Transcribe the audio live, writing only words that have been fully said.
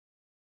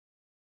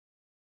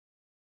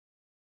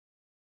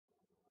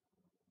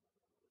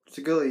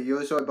Saguli,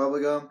 Yosoy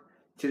Bubblegum.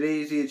 Today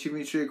is the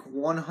achievement streak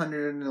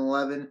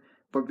 111.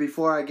 But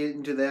before I get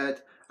into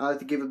that, I'd like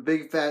to give a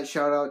big fat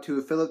shout out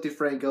to Philip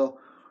DeFranco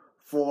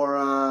for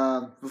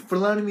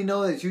letting me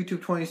know that it's YouTube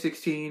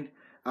 2016.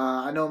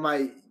 I know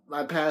my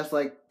past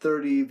like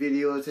 30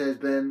 videos has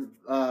been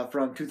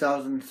from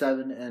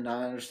 2007, and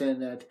I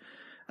understand that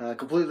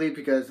completely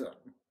because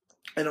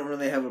I don't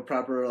really have a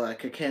proper a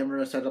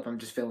camera setup. I'm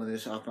just filming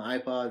this off my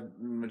iPod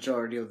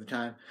majority of the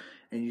time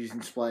and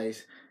using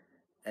splice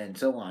and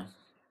so on.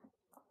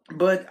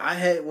 But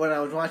when I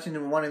was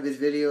watching one of his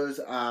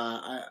videos,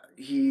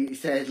 he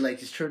said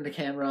just turn the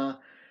camera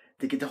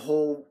to get the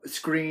whole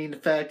screen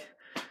effect,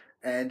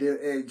 and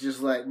it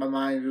just my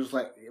mind was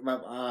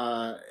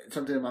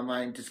something in my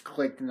mind just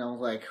clicked, and I was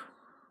like,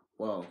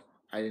 whoa,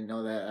 I didn't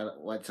know that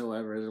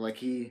whatsoever.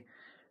 He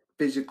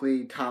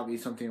physically taught me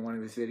something in one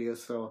of his videos,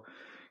 so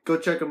go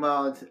check him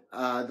out.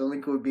 The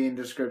link will be in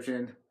the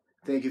description.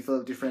 Thank you,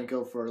 Philip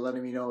DeFranco, for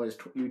letting me know it's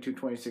YouTube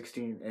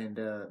 2016 and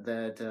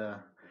that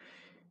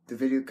the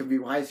video can be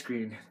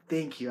widescreen.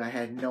 Thank you. I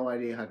had no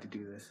idea how to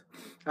do this.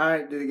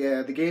 Alright,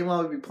 the game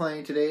I'll be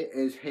playing today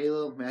is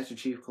Halo Master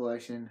Chief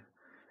Collection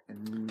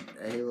and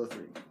Halo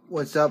 3.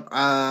 What's up?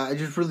 I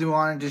just really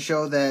wanted to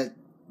show that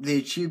the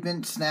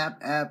Achievement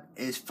Snap app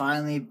is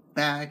finally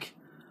back.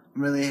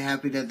 I'm really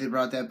happy that they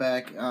brought that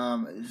back.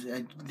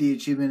 The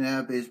Achievement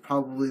app is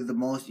probably the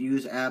most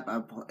used app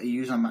I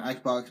use on my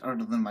Xbox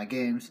other than my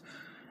games.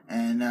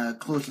 And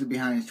closely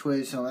behind is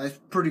Twitch, so that's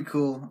pretty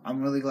cool.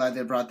 I'm really glad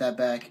they brought that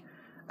back.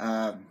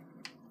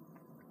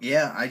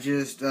 Yeah, I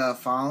just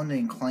found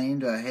and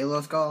claimed a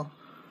Halo skull.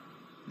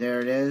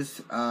 There it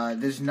is.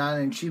 This is not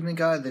an achievement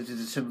guide. This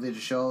is simply to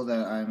show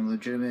that I'm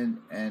legitimate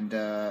and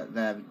that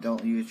I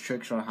don't use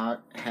tricks or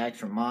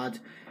hacks or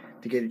mods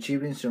to get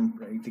achievements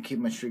to keep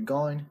my streak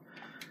going.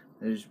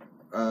 This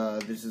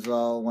is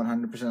all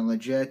 100%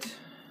 legit.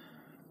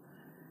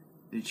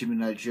 The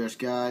achievement I just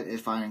got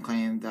is find and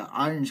claim the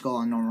Iron Skull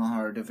on normal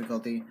hard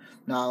difficulty.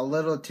 Now, a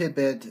little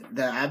tidbit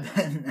that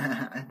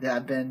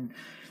I've been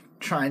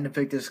trying to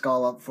pick this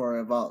skull up for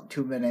about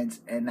 2 minutes,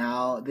 and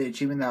now the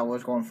achievement that I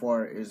was going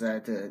for is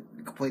that to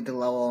complete the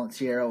level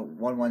Sierra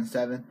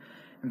 117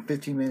 in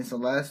 15 minutes or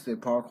less, the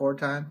parkour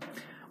time,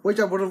 which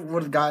I would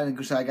have gotten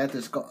because I got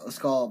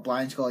the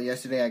blind skull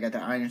yesterday. I got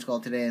the Iron Skull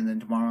today, and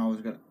then tomorrow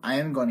I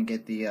am going to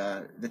get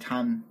the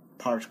time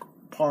par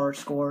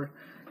score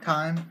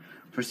time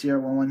for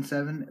Sierra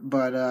 117,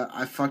 but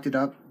I fucked it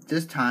up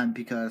this time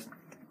because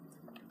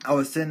I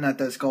was sitting at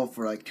that skull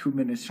for 2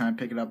 minutes trying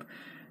to pick it up,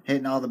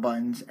 hitting all the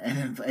buttons,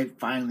 and it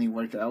finally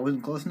worked. I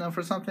wasn't close enough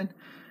or something,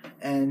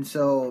 and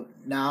so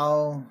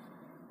now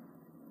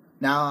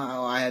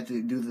I have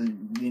to do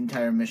the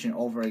entire mission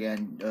over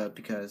again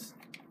because,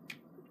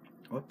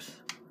 whoops,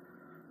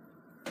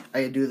 I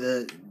had to do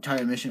the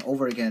entire mission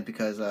over again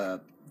because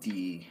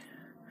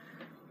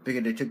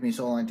because it took me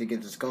so long to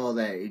get the skull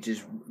that it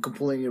just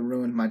completely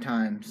ruined my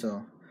time.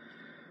 So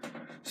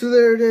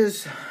there it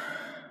is.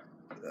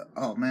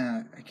 Oh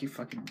man,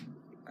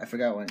 I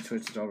forgot when it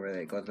switches over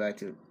that it goes back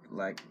to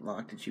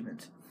locked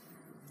achievements.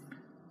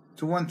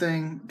 So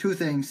two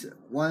things.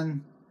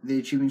 One, the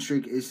achievement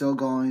streak is still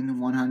going,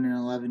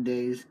 111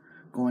 days,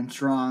 going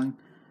strong.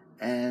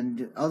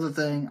 And other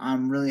thing,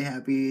 I'm really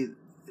happy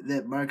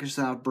that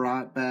Microsoft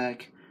brought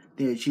back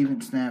the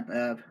Achievement Snap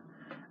app.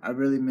 I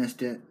really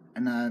missed it,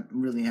 and I'm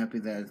really happy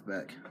that it's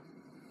back.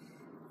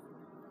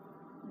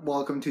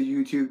 Welcome to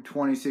YouTube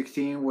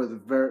 2016, where the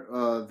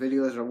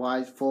videos are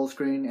wide, full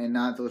screen, and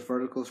not those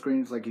vertical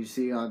screens like you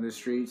see on the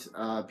streets.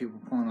 People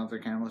pulling out their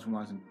cameras and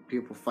watching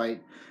people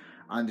fight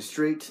on the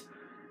streets.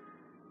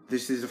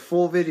 This is a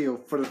full video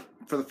for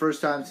the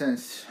first time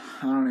since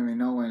I don't even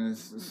know when.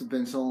 It's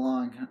been so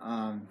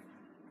long.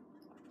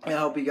 I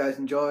hope you guys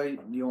enjoy.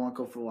 You won't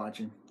go for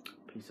watching.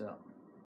 Peace out.